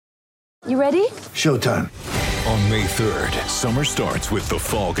You ready? Showtime. On May 3rd, summer starts with The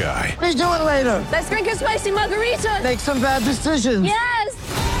Fall Guy. Let's do it later. Let's drink a spicy margarita. Make some bad decisions. Yes!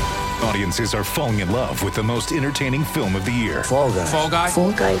 Audiences are falling in love with the most entertaining film of the year. Fall Guy. Fall Guy?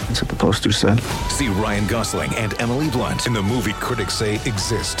 Fall Guy. That's what the poster said. See Ryan Gosling and Emily Blunt in the movie critics say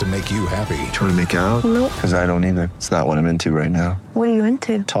exists to make you happy. Trying to make it out? Nope. Because I don't either. It's not what I'm into right now. What are you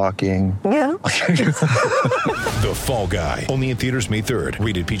into? Talking. Yeah. The Fall Guy. Only in theaters May 3rd.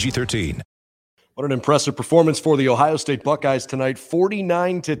 Rated PG-13. What an impressive performance for the Ohio State Buckeyes tonight,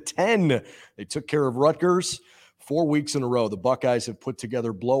 49-10. They took care of Rutgers 4 weeks in a row. The Buckeyes have put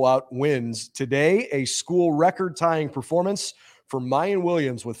together blowout wins. Today, a school record-tying performance for Mayan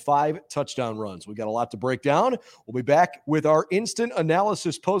Williams with 5 touchdown runs. We got a lot to break down. We'll be back with our instant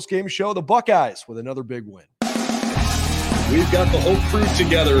analysis post-game show, the Buckeyes with another big win. We've got the whole crew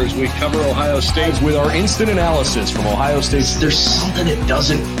together as we cover Ohio State with our instant analysis from Ohio State. There's something that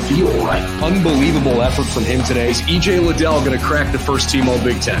doesn't feel right. Unbelievable effort from him today. Is E.J. Liddell going to crack the first team All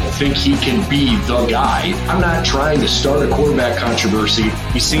Big Ten? I think he can be the guy. I'm not trying to start a quarterback controversy.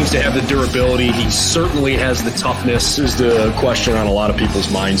 He seems to have the durability. He certainly has the toughness. This is the question on a lot of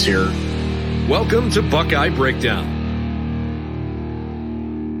people's minds here. Welcome to Buckeye Breakdown.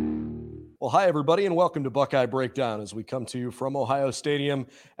 Well, hi, everybody, and welcome to Buckeye Breakdown as we come to you from Ohio Stadium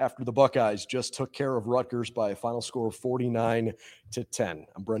after the Buckeyes just took care of Rutgers by a final score of 49-10.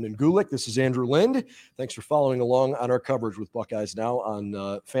 I'm Brendan Gulick. This is Andrew Lind. Thanks for following along on our coverage with Buckeyes Now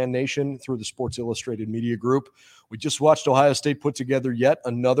on Fan Nation through the Sports Illustrated Media Group. We just watched Ohio State put together yet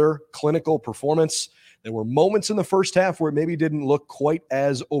another clinical performance. There were moments in the first half where it maybe didn't look quite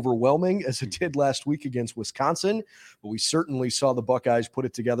as overwhelming as it did last week against Wisconsin, but we certainly saw the Buckeyes put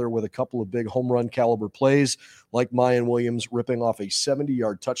it together with a couple of big home run caliber plays, like Mayan Williams ripping off a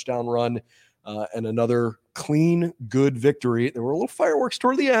 70-yard touchdown run and another clean, good victory. There were a little fireworks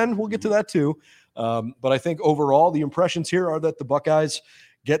toward the end. We'll get to that too. But I think overall the impressions here are that the Buckeyes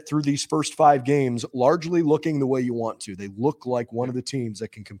get through these first 5 games largely looking the way you want to. They look like one of the teams that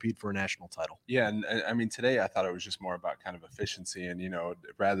can compete for a national title. Yeah, and I mean, today I thought it was just more about kind of efficiency and,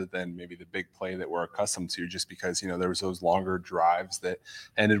 rather than maybe the big play that we're accustomed to, just because, there was those longer drives that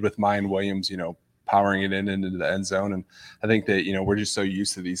ended with Mayan Williams, powering it into the end zone. And I think that, we're just so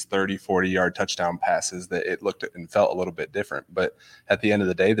used to these 30, 40-yard touchdown passes that it looked and felt a little bit different. But at the end of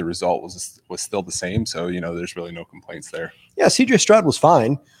the day, the result was still the same. So, there's really no complaints there. Yeah, C.J. Stroud was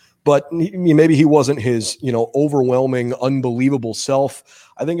fine, but maybe he wasn't his, overwhelming, unbelievable self.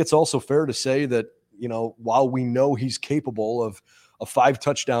 I think it's also fair to say that, while we know he's capable of a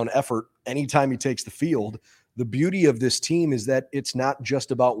 5-touchdown effort anytime he takes the field, the beauty of this team is that it's not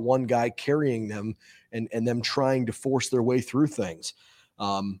just about one guy carrying them and them trying to force their way through things.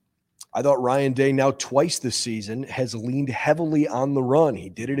 I thought Ryan Day now twice this season has leaned heavily on the run. He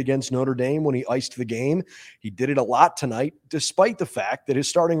did it against Notre Dame when he iced the game. He did it a lot tonight, despite the fact that his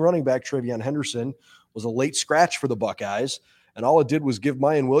starting running back, TreVeyon Henderson, was a late scratch for the Buckeyes. And all it did was give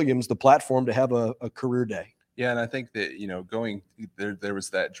Mayan Williams the platform to have a career day. Yeah, and I think that, going there was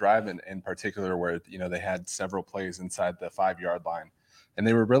that drive in particular where, they had several plays inside the 5-yard line. And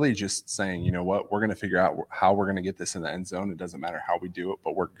they were really just saying, you know what, we're going to figure out how we're going to get this in the end zone. It doesn't matter how we do it,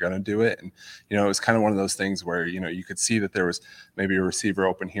 but we're going to do it. And, it was kind of one of those things where, you could see that there was maybe a receiver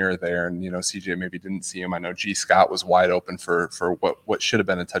open here or there. And, CJ maybe didn't see him. I know G. Scott was wide open for what should have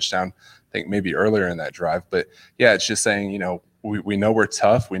been a touchdown, I think maybe earlier in that drive. But, yeah, it's just saying, we know we're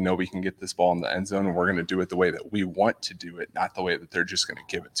tough. We know we can get this ball in the end zone, and we're going to do it the way that we want to do it, not the way that they're just going to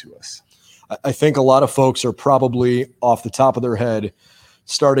give it to us. I think a lot of folks are probably off the top of their head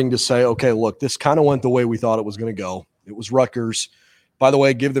starting to say, okay, look, this kind of went the way we thought it was going to go. It was Rutgers. By the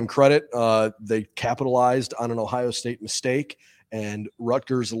way, give them credit. They capitalized on an Ohio State mistake, and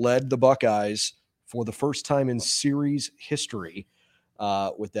Rutgers led the Buckeyes for the first time in series history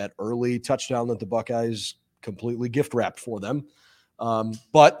with that early touchdown that the Buckeyes completely gift wrapped for them.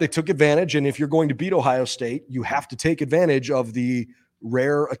 But they took advantage. And if you're going to beat Ohio State, you have to take advantage of the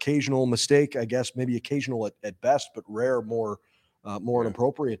rare occasional mistake, I guess, maybe occasional at best, but rare, more an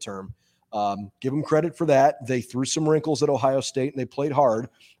appropriate term. Give them credit for that. They threw some wrinkles at Ohio State and they played hard.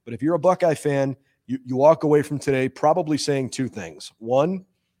 But if you're a Buckeye fan, you walk away from today probably saying 2 things. One,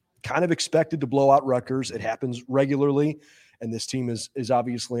 kind of expected to blow out Rutgers. It happens regularly. And this team is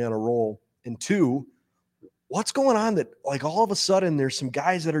obviously on a roll. And 2, what's going on that, like, all of a sudden there's some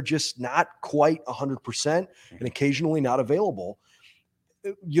guys that are just not quite 100% and occasionally not available.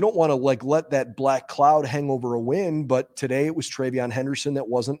 You don't want to let that black cloud hang over a win, but today it was TreVeyon Henderson that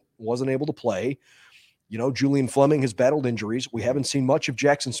wasn't able to play. Julian Fleming has battled injuries. We haven't seen much of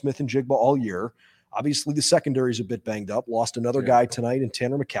Jackson Smith and Jigba all year. Obviously, the secondary is a bit banged up. Lost another guy tonight in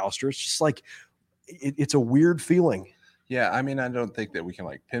Tanner McAllister. It's just like it's a weird feeling. Yeah, I mean, I don't think that we can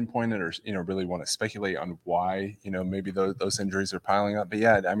like pinpoint it or really want to speculate on why maybe those injuries are piling up. But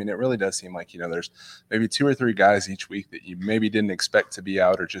yeah, I mean, it really does seem like there's maybe 2 or 3 guys each week that you maybe didn't expect to be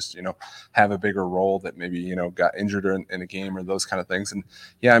out or just have a bigger role that maybe got injured in a game or those kind of things. And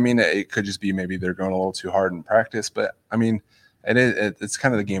yeah, I mean, it could just be maybe they're going a little too hard in practice. But I mean, it's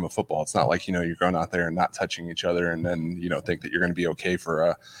kind of the game of football. It's not like you're going out there and not touching each other and then think that you're going to be okay for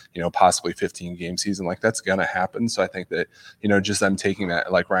a possibly 15 game season. Like that's going to happen. So I think that just them taking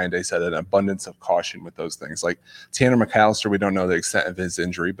that, like Ryan Day said, an abundance of caution with those things. Like Tanner McAllister, we don't know the extent of his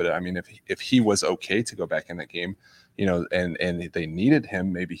injury, but I mean if he was okay to go back in that game, and they needed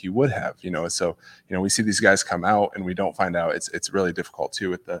him, maybe he would have. So we see these guys come out and we don't find out. It's really difficult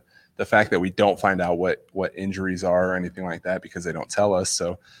too with the fact that we don't find out what injuries are or anything like that because they don't tell us.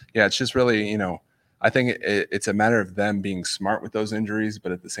 So yeah, it's just really, I think it's a matter of them being smart with those injuries,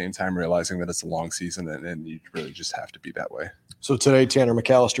 but at the same time realizing that it's a long season and you really just have to be that way. So today, Tanner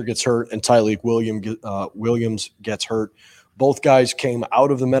McAllister gets hurt and Tyleik Williams gets hurt. Both guys came out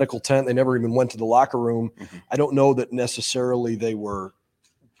of the medical tent. They never even went to the locker room. Mm-hmm. I don't know that necessarily they were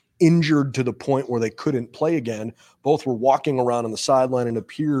injured to the point where they couldn't play again. Both were walking around on the sideline and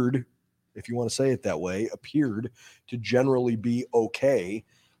appeared, if you want to say it that way, appeared to generally be okay.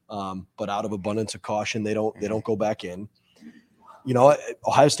 But out of abundance of caution, they don't go back in.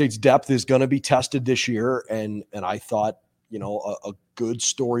 Ohio State's depth is going to be tested this year. And I thought, a good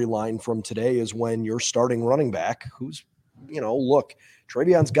storyline from today is when you're starting running back who's, look,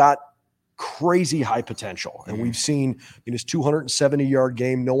 Travion's got crazy high potential. And we've seen in his 270-yard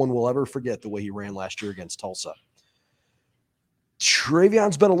game, no one will ever forget the way he ran last year against Tulsa.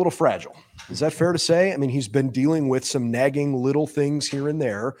 Travion's been a little fragile. Is that fair to say? I mean, he's been dealing with some nagging little things here and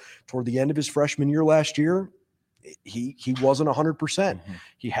there. Toward the end of his freshman year last year, he wasn't 100%. Mm-hmm.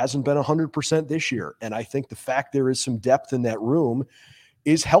 He hasn't been 100% this year. And I think the fact there is some depth in that room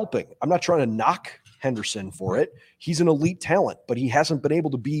is helping. I'm not trying to knock Henderson for it. He's an elite talent, but he hasn't been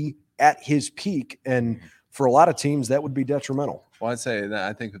able to be at his peak. And for a lot of teams, that would be detrimental. Well, I'd say that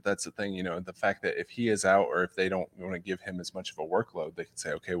I think that's the thing, the fact that if he is out or if they don't want to give him as much of a workload, they can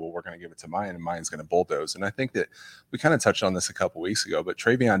say, okay, well, we're going to give it to Miyan and Mayan's going to bulldoze. And I think that we kind of touched on this a couple weeks ago, but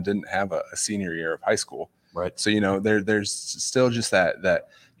Travion didn't have a senior year of high school. Right. So, there's still just that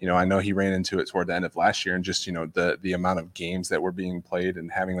I know he ran into it toward the end of last year and just, the amount of games that were being played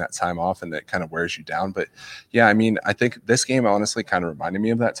and having that time off and that kind of wears you down. But yeah, I mean, I think this game honestly kind of reminded me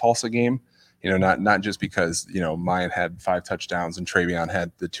of that Tulsa game. Not just because, Miyan had 5 touchdowns and Travion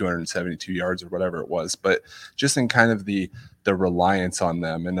had the 272 yards or whatever it was, but just in kind of the reliance on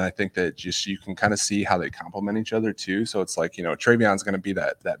them. And I think that just you can kind of see how they complement each other too. So it's like, Travion's going to be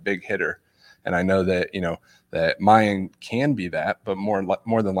that big hitter. And I know that, that Miyan can be that, but more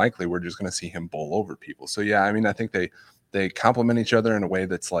than likely we're just going to see him bowl over people. So yeah, I mean, I think they complement each other in a way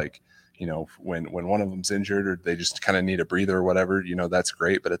that's like, when one of them's injured or they just kind of need a breather or whatever, that's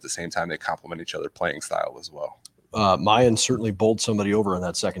great. But at the same time, they complement each other playing style as well. Miyan certainly bowled somebody over in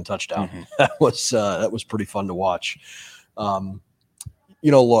that second touchdown. Mm-hmm. That was pretty fun to watch.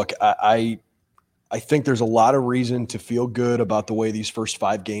 Look, I think there's a lot of reason to feel good about the way these first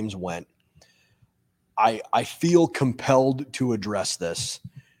 5 games went. I feel compelled to address this.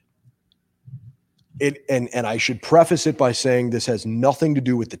 And I should preface it by saying this has nothing to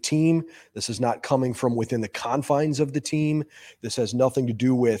do with the team. This is not coming from within the confines of the team. This has nothing to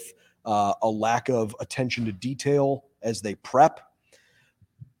do with a lack of attention to detail as they prep.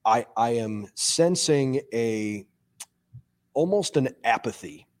 I am sensing almost an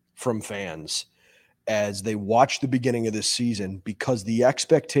apathy from fans as they watch the beginning of this season because the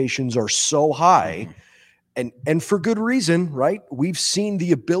expectations are so high. And for good reason, right? We've seen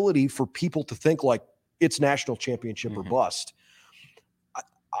the ability for people to think like it's national championship or bust.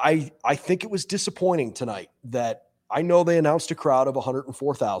 I think it was disappointing tonight that I know they announced a crowd of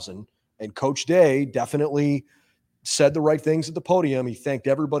 104,000 and Coach Day definitely said the right things at the podium. He thanked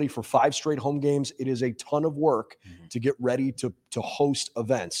everybody for 5 straight home games. It is a ton of work to get ready to host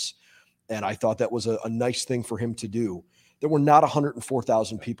events. And I thought that was a nice thing for him to do. There were not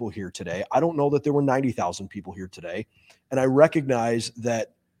 104,000 people here today. I don't know that there were 90,000 people here today. And I recognize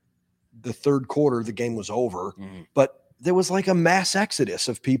that the third quarter, the game was over, but there was like a mass exodus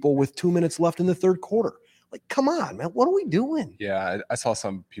of people with 2 minutes left in the third quarter. Like, come on, man, what are we doing? Yeah, I saw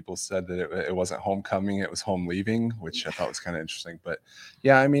some people said that it wasn't homecoming, it was home leaving, which I thought was kind of interesting. But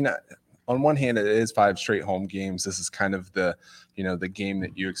yeah, I mean, on one hand, it is 5 straight home games. This is kind of the game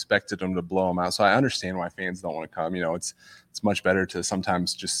that you expected them to blow them out. So I understand why fans don't want to come. It's much better to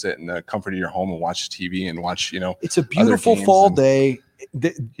sometimes just sit in the comfort of your home and watch TV and watch, It's a beautiful fall day.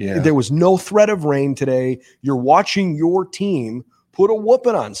 There was no threat of rain today. You're watching your team put a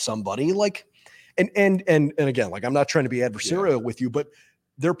whooping on somebody and again, like, I'm not trying to be adversarial with you, but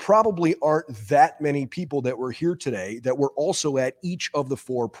there probably aren't that many people that were here today that were also at each of the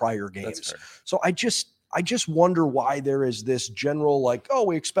 4 prior games. So I just wonder why there is this general, like, oh,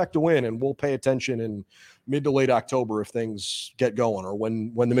 we expect to win and we'll pay attention in mid to late October if things get going, or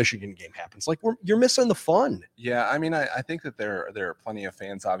when the Michigan game happens. Like, you're missing the fun. Yeah, I mean, I think that there are plenty of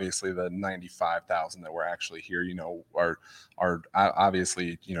fans. Obviously, the 95,000 that were actually here, are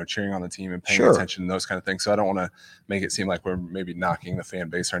obviously, cheering on the team and paying attention and those kind of things. So I don't want to make it seem like we're maybe knocking the fan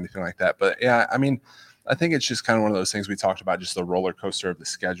base or anything like that. But yeah, I mean, I think it's just kind of one of those things we talked about, just the roller coaster of the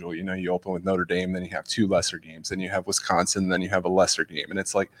schedule. You open with Notre Dame, then you have 2 lesser games, then you have Wisconsin, then you have a lesser game. And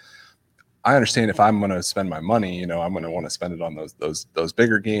it's like, I understand if I'm going to spend my money, I'm going to want to spend it on those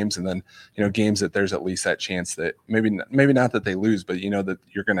bigger games, and then games that there's at least that chance that maybe not that they lose, but that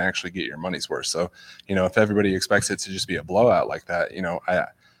you're going to actually get your money's worth. So if everybody expects it to just be a blowout like that,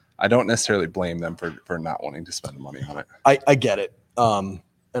 I don't necessarily blame them for not wanting to spend the money on it. I get it.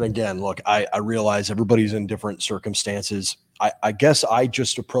 And again, look, I realize everybody's in different circumstances. I guess I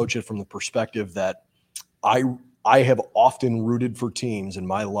just approach it from the perspective that I have often rooted for teams in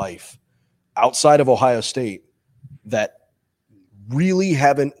my life outside of Ohio State that really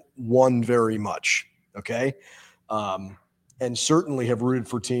haven't won very much. Okay. And certainly have rooted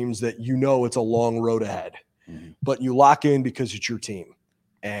for teams that, it's a long road ahead, but you lock in because it's your team.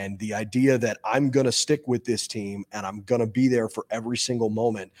 And the idea that I'm going to stick with this team and I'm going to be there for every single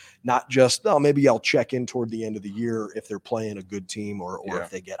moment, not just, maybe I'll check in toward the end of the year if they're playing a good team or if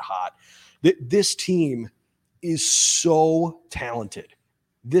they get hot. This team is so talented.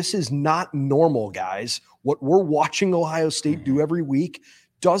 This is not normal, guys. What we're watching Ohio State do every week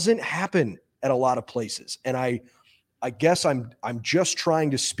doesn't happen at a lot of places. And I guess I'm just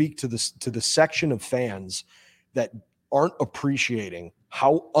trying to speak to the section of fans that aren't appreciating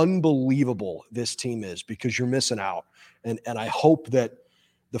how unbelievable this team is, because you're missing out. And I hope that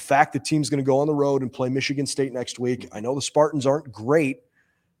the fact the team's going to go on the road and play Michigan State next week, I know the Spartans aren't great.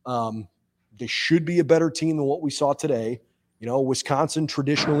 They should be a better team than what we saw today. Wisconsin,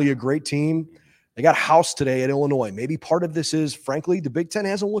 traditionally a great team. They got housed today at Illinois. Maybe part of this is, frankly, the Big Ten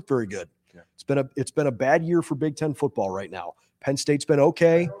hasn't looked very good. Yeah. It's been a bad year for Big Ten football right now. Penn State's been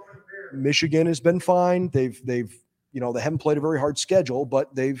okay. Michigan has been fine. They haven't played a very hard schedule,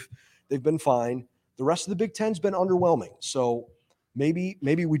 but they've been fine. The rest of the Big Ten's been underwhelming. So maybe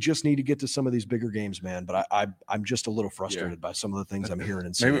we just need to get to some of these bigger games, man. But I'm just a little frustrated by some of the things I'm hearing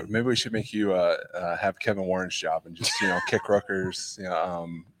and seeing. Maybe we should make you have Kevin Warren's job and just kick Rutgers,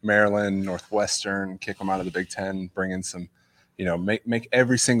 Maryland, Northwestern, kick them out of the Big Ten, bring in some, make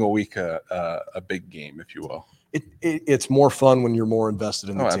every single week a big game, if you will. It's more fun when you're more invested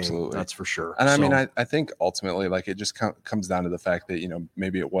in the team. Absolutely. That's for sure. And I mean, I think ultimately, like, it just comes down to the fact that,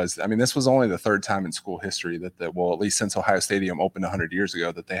 maybe it was, this was only the 3rd time in school history that at least since Ohio Stadium opened 100 years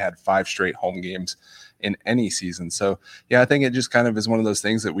ago, that they had 5 straight home games in any season. So yeah, I think it just kind of is one of those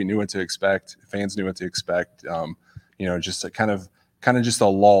things that we knew what to expect. Fans knew what to expect. Just a kind of just a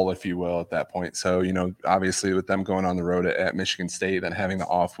lull, if you will, at that point. So, obviously with them going on the road at Michigan State, then having the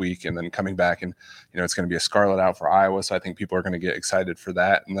off week and then coming back and, it's going to be a scarlet out for Iowa. So I think people are going to get excited for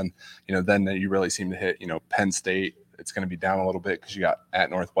that. And then, then you really seem to hit, Penn State. It's going to be down a little bit because you got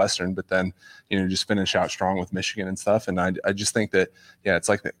at Northwestern, but then, just finish out strong with Michigan and stuff. And I just think that, it's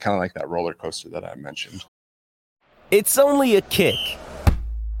like kind of like that roller coaster that I mentioned. It's only a kick,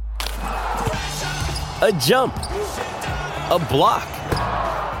 a jump, a block.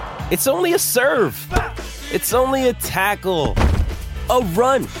 It's only a serve. It's only a tackle, a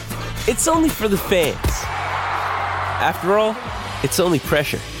run. It's only for the fans. After all, it's only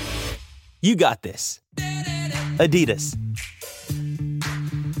pressure. You got this. Adidas.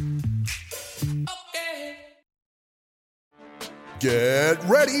 Get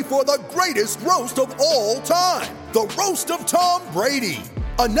ready for the greatest roast of all time. The Roast of Tom Brady.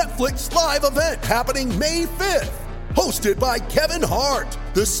 A Netflix live event happening May 5th. Hosted by Kevin Hart,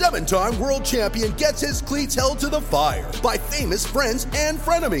 the 7-time world champion gets his cleats held to the fire by famous friends and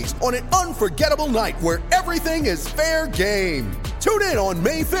frenemies on an unforgettable night where everything is fair game. Tune in on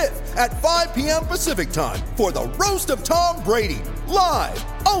May 5th at 5 p.m. Pacific time for the Roast of Tom Brady, live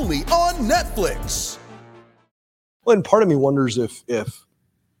only on Netflix. Well, and part of me wonders if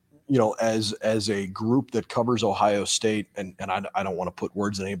as a group that covers Ohio State, and I don't want to put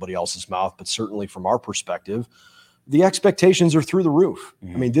words in anybody else's mouth, but certainly from our perspective, the expectations are through the roof.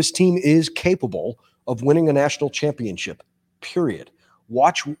 I mean, this team is capable of winning a national championship, period.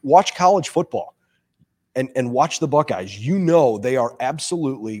 Watch college football and watch the Buckeyes. You know they are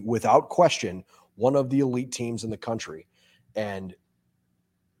absolutely, without question, one of the elite teams in the country. And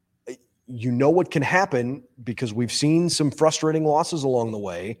you know what can happen because we've seen some frustrating losses along the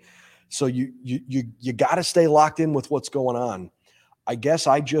way. So you got to stay locked in with what's going on. I guess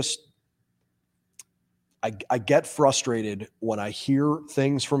I get frustrated when I hear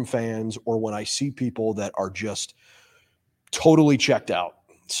things from fans or when I see people that are just totally checked out.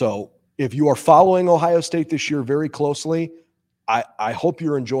 So if you are following Ohio State this year very closely, I hope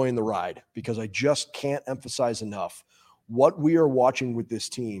you're enjoying the ride, because I just can't emphasize enough what we are watching with this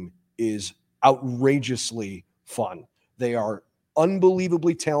team is outrageously fun. They are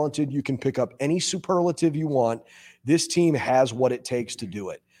unbelievably talented. You can pick up any superlative you want. This team has what it takes to do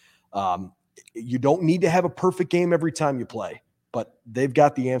it. You don't need to have a perfect game every time you play, but they've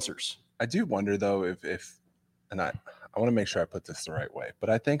got the answers. I do wonder though if and I want to make sure I put this the right way, but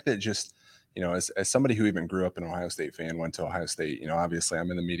I think that just, as somebody who even grew up an Ohio State fan, went to Ohio State, obviously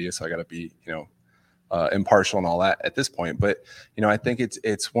I'm in the media, so I got to be, impartial and all that at this point. But, I think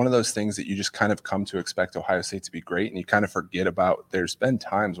it's one of those things that you just kind of come to expect Ohio State to be great. And you kind of forget about, there's been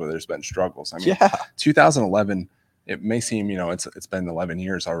times where there's been struggles. I mean, 2011, it may seem, it's been 11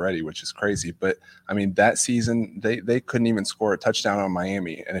 years already, which is crazy. But I mean, that season, they couldn't even score a touchdown on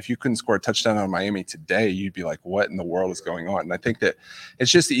Miami. And if you couldn't score a touchdown on Miami today, you'd be like, what in the world is going on? And I think that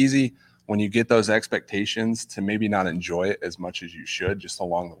it's just easy when you get those expectations to maybe not enjoy it as much as you should just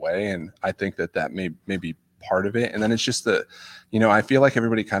along the way. And I think that may be part of it. And then it's just I feel like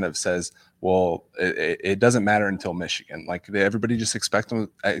everybody kind of says, well, it doesn't matter until Michigan. Like everybody just expects them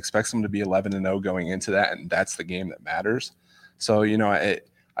to be 11-0 going into that, and that's the game that matters. So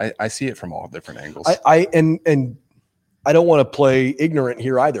I see it from all different angles. I don't want to play ignorant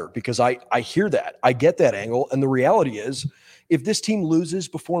here either, because I hear that, I get that angle, and the reality is, if this team loses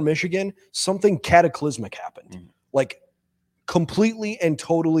before Michigan, something cataclysmic happened, like completely and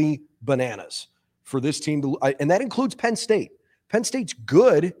totally bananas for this team to, and that includes Penn State. Penn State's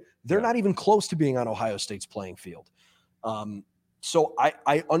good. They're not even close to being on Ohio State's playing field. So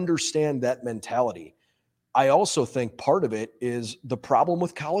I understand that mentality. I also think part of it is the problem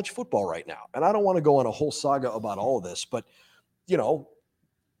with college football right now. And I don't want to go on a whole saga about all of this, but,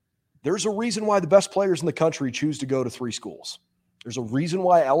 there's a reason why the best players in the country choose to go to three schools. There's a reason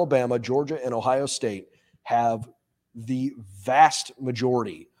why Alabama, Georgia, and Ohio State have the vast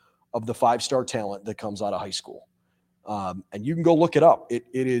majority of the five-star talent that comes out of high school. And you can go look it up. It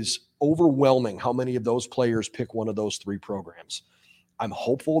is overwhelming how many of those players pick one of those three programs. I'm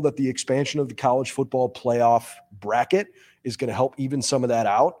hopeful that the expansion of the college football playoff bracket is going to help even some of that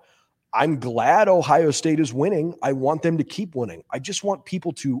out. I'm glad Ohio State is winning. I want them to keep winning. I just want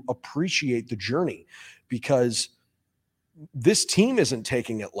people to appreciate the journey, because this team isn't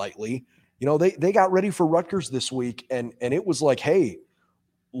taking it lightly. They got ready for Rutgers this week, and it was like, hey,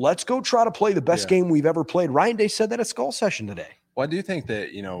 let's go try to play the best game we've ever played. Ryan Day said that at Skull Session today. Well, I do think that,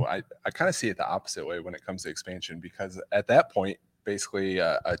 I kind of see it the opposite way when it comes to expansion, because at that point, basically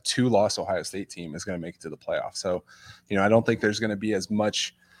a 2-loss Ohio State team is going to make it to the playoffs. So, I don't think there's going to be as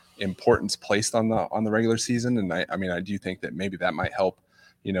much importance placed on the regular season. And I do think that maybe that might help,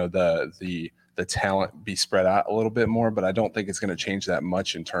 the talent be spread out a little bit more, but I don't think it's going to change that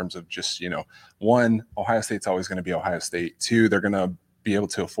much in terms of just, one, Ohio State's always going to be Ohio State. Two, they're going to be able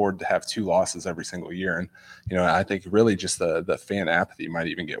to afford to have 2 losses every single year. And, I think really just the fan apathy might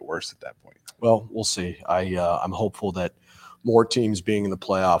even get worse at that point. Well, we'll see. I'm hopeful that more teams being in the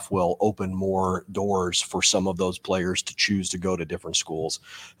playoff will open more doors for some of those players to choose to go to different schools.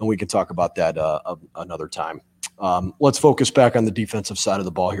 And we can talk about that another time. Let's focus back on the defensive side of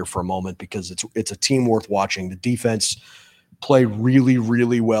the ball here for a moment, because it's a team worth watching. The defense played really,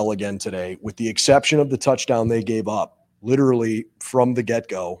 really well again today, with the exception of the touchdown they gave up, literally from the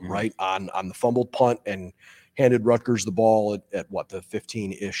get-go, right, on the fumbled punt, and handed Rutgers the ball at the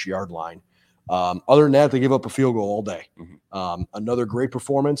 15-ish yard line. Other than that, they gave up a field goal all day. Another great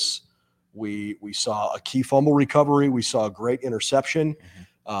performance. We saw a key fumble recovery. We saw a great interception.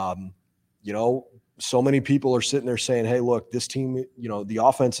 So many people are sitting there saying, hey, look, this team, the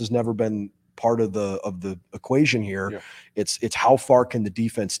offense has never been part of the equation here. Yeah. It's how far can the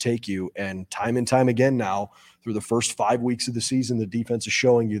defense take you? And time again now, through the first 5 weeks of the season, the defense is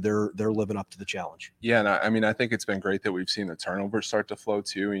showing you they're living up to the challenge. Yeah, and I think it's been great that we've seen the turnovers start to flow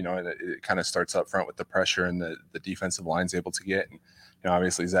too. It kind of starts up front with the pressure and the defensive line's able to get. And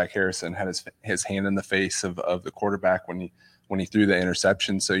obviously Zach Harrison had his hand in the face of the quarterback when he threw the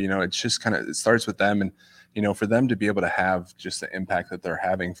interception. So, it's just it starts with them, and, for them to be able to have just the impact that they're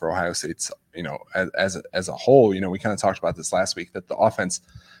having for Ohio State's, as a whole, we kind of talked about this last week, that the offense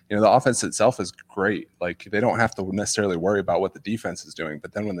itself is great. Like, they don't have to necessarily worry about what the defense is doing,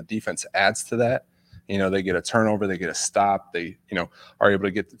 but then when the defense adds to that, they get a turnover, they get a stop, they, are able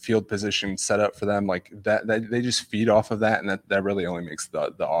to get the field position set up for them like that. They just feed off of that, and that really only makes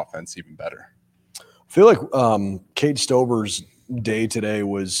the offense even better. I feel like Cade Stover's day today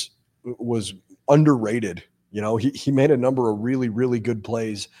was underrated. He made a number of really, really good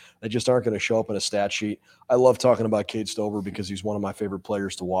plays that just aren't going to show up in a stat sheet. I love talking about Cade Stover because he's one of my favorite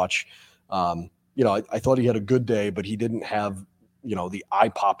players to watch. I thought he had a good day, but he didn't have, the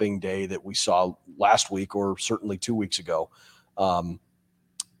eye-popping day that we saw last week or certainly 2 weeks ago. I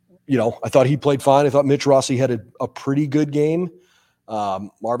thought he played fine. I thought Mitch Rossi had a pretty good game.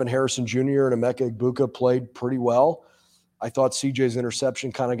 Marvin Harrison Jr. and Emeka Egbuka played pretty well. I thought CJ's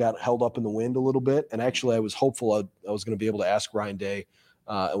interception kind of got held up in the wind a little bit. And actually, I was hopeful I was going to be able to ask Ryan Day,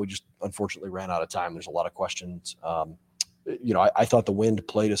 and we just unfortunately ran out of time. There's a lot of questions. I thought the wind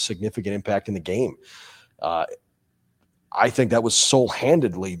played a significant impact in the game. I think that was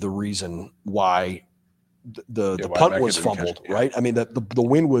sole-handedly the reason why the punt was fumbled, right? I mean, the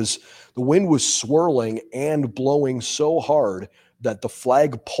wind was swirling and blowing so hard that the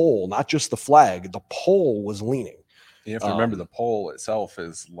flag pole, not just the flag, the pole was leaning. You have to remember the pole itself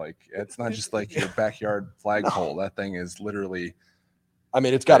is like, it's not just like your backyard flag pole. That thing is literally, I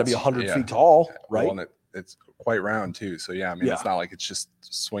mean, it's got to be 100 feet tall, right? Well, and it's quite round too. So yeah, I mean, it's not like it's just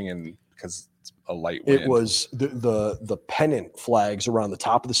swinging because it's a light wind. It was the pennant flags around the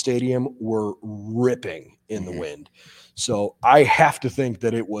top of the stadium were ripping in the wind. So I have to think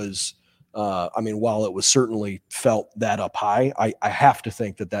that it was, while it was certainly felt that up high, I have to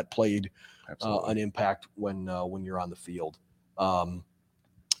think that played an impact when you're on the field.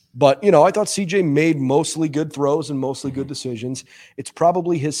 But, I thought CJ made mostly good throws and mostly good decisions. It's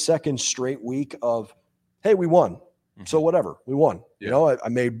probably his second straight week of, hey, we won. So whatever, we won. Yeah. I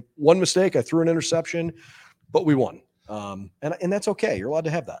made one mistake. I threw an interception, but we won. And that's okay. You're allowed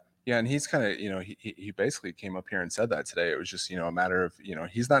to have that. Yeah, and he's kind of, he basically came up here and said that today. It was just, a matter of,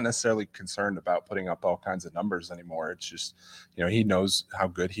 he's not necessarily concerned about putting up all kinds of numbers anymore. It's just, he knows how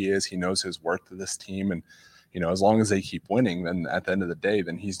good he is. He knows his worth to this team. And, as long as they keep winning, then at the end of the day,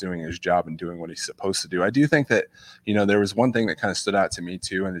 then he's doing his job and doing what he's supposed to do. I do think that, there was one thing that kind of stood out to me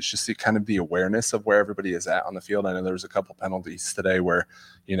too, and it's just the awareness of where everybody is at on the field. I know there was a couple penalties today where,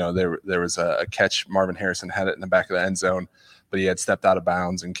 there was a catch. Marvin Harrison had it in the back of the end zone, but he had stepped out of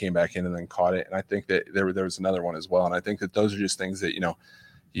bounds and came back in and then caught it. And I think that there was another one as well. And I think that those are just things that,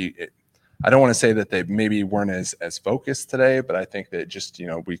 I don't want to say that they maybe weren't as focused today, but I think that just,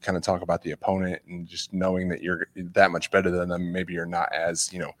 we kind of talk about the opponent and just knowing that you're that much better than them. Maybe you're not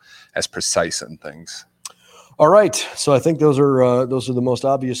as, as precise in things. All right. So I think those are the most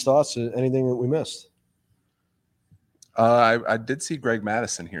obvious thoughts. Anything that we missed? I did see Greg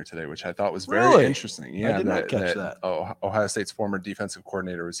Madison here today, which I thought was very interesting. Yeah, I did not catch that. Ohio State's former defensive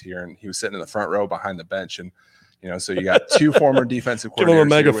coordinator was here, and he was sitting in the front row behind the bench. And, so you got two former defensive coordinators. Give him a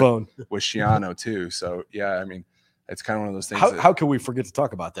megaphone. With Schiano, too. So, yeah, I mean, it's kind of one of those things. How can we forget to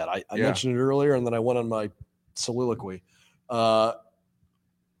talk about that? I mentioned it earlier, and then I went on my soliloquy. I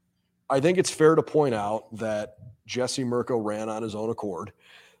think it's fair to point out that Jesse Mirko ran on his own accord.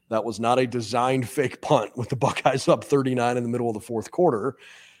 That was not a designed fake punt with the Buckeyes up 39 in the middle of the fourth quarter.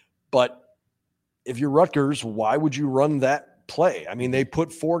 But if you're Rutgers, why would you run that play? I mean, they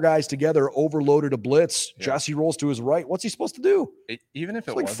put four guys together, overloaded a blitz. Yeah. Jesse rolls to his right. What's he supposed to do? Even if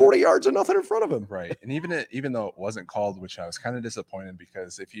it's like 40 yards and nothing in front of him. Right. And even though it wasn't called, which I was kind of disappointed,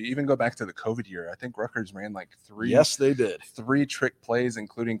 because if you even go back to the COVID year, I think Rutgers ran like three. Yes, they did. 3 trick plays,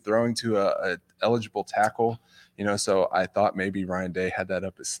 including throwing to a eligible tackle. So I thought maybe Ryan Day had that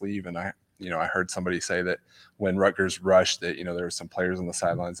up his sleeve. And I heard somebody say that when Rutgers rushed that, there were some players on the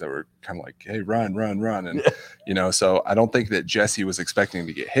sidelines that were kind of like, hey, run. And, so I don't think that Jesse was expecting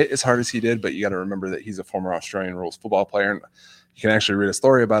to get hit as hard as he did, but you got to remember that he's a former Australian rules football player. And you can actually read a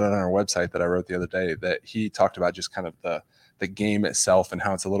story about it on our website that I wrote the other day, that he talked about just kind of the game itself and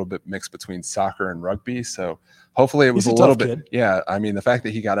how it's a little bit mixed between soccer and rugby. So hopefully it was a little bit, kid. Yeah. I mean, the fact that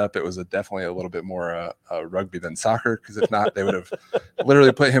he got up, it was definitely a little bit more rugby than soccer. Cause if not, they would have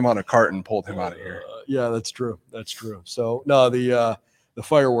literally put him on a cart and pulled him out of here. Yeah, that's true. That's true. So no, the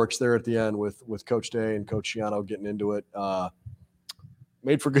fireworks there at the end with Coach Day and Coach Schiano getting into it,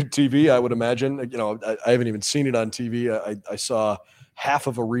 made for good TV, I would imagine. I haven't even seen it on TV. I saw half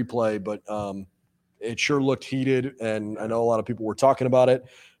of a replay, but It sure looked heated, and I know a lot of people were talking about it,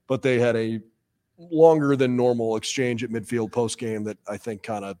 but they had a longer than normal exchange at midfield post game that I think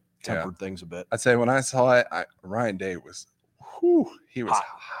kind of tempered things a bit. I'd say when I saw it, Ryan Day was, he was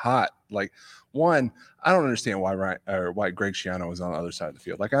hot. Like, one, I don't understand why Greg Schiano was on the other side of the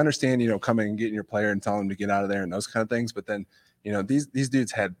field. Like, I understand, coming and getting your player and telling him to get out of there and those kind of things, but then, these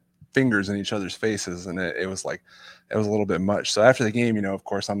dudes had fingers in each other's faces, and it was like, it was a little bit much. So after the game, of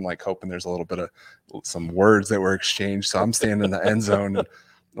course, I'm like hoping there's a little bit of some words that were exchanged. So I'm standing in the end zone and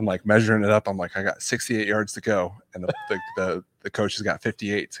I'm like measuring it up. I'm like, I got 68 yards to go, and the coach has got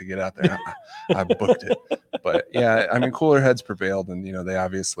 58 to get out there. I booked it, but yeah, I mean, cooler heads prevailed, and they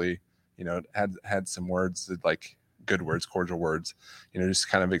obviously had some words that, like, good words, cordial words, just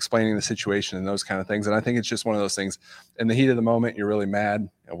kind of explaining the situation and those kind of things. And I think it's just one of those things. In the heat of the moment, you're really mad.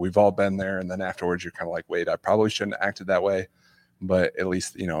 We've all been there, and then afterwards, you're kind of like, wait, I probably shouldn't have acted that way, but at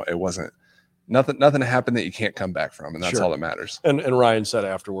least it wasn't. Nothing happened that you can't come back from, and that's all that matters. And Ryan said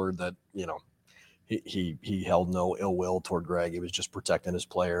afterward that he held no ill will toward Greg. He was just protecting his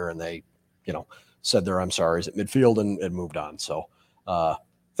player, and they said their I'm sorry's at midfield and moved on. So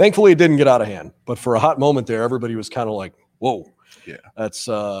thankfully it didn't get out of hand. But for a hot moment there, everybody was kind of like, "Whoa, yeah, that's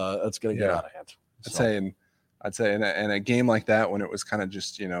going to get out of hand." I'd say in a game like that, when it was kind of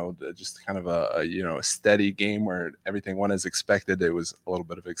just just kind of a steady game where everything went as expected, it was a little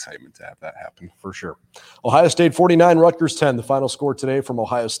bit of excitement to have that happen for sure. Ohio State 49, Rutgers 10. The final score today from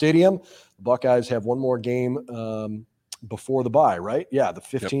Ohio Stadium. The Buckeyes have one more game before the bye, right? Yeah, the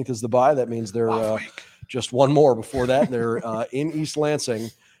 15th is the bye. That means they're just one more before that. They're in East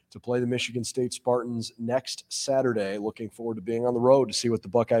Lansing to play the Michigan State Spartans next Saturday. Looking forward to being on the road to see what the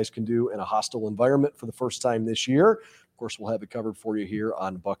Buckeyes can do in a hostile environment for the first time this year. Of course, we'll have it covered for you here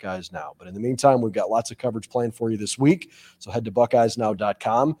on Buckeyes Now. But in the meantime, we've got lots of coverage planned for you this week. So head to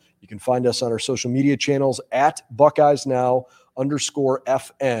BuckeyesNow.com. You can find us on our social media channels at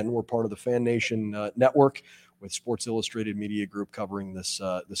BuckeyesNow_FN. We're part of the Fan Nation network, with Sports Illustrated Media Group covering this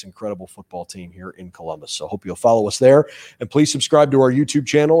incredible football team here in Columbus. So hope you'll follow us there. And please subscribe to our YouTube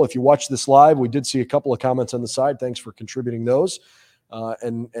channel. If you watch this live, we did see a couple of comments on the side. Thanks for contributing those.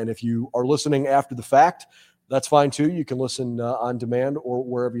 And if you are listening after the fact, that's fine too. You can listen on demand or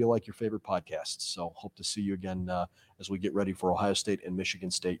wherever you like your favorite podcasts. So hope to see you again as we get ready for Ohio State and Michigan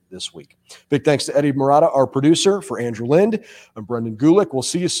State this week. Big thanks to Eddie Murata, our producer. For Andrew Lind, I'm Brendan Gulick. We'll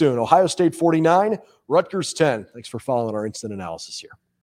see you soon. Ohio State 49, Rutgers 10. Thanks for following our instant analysis here.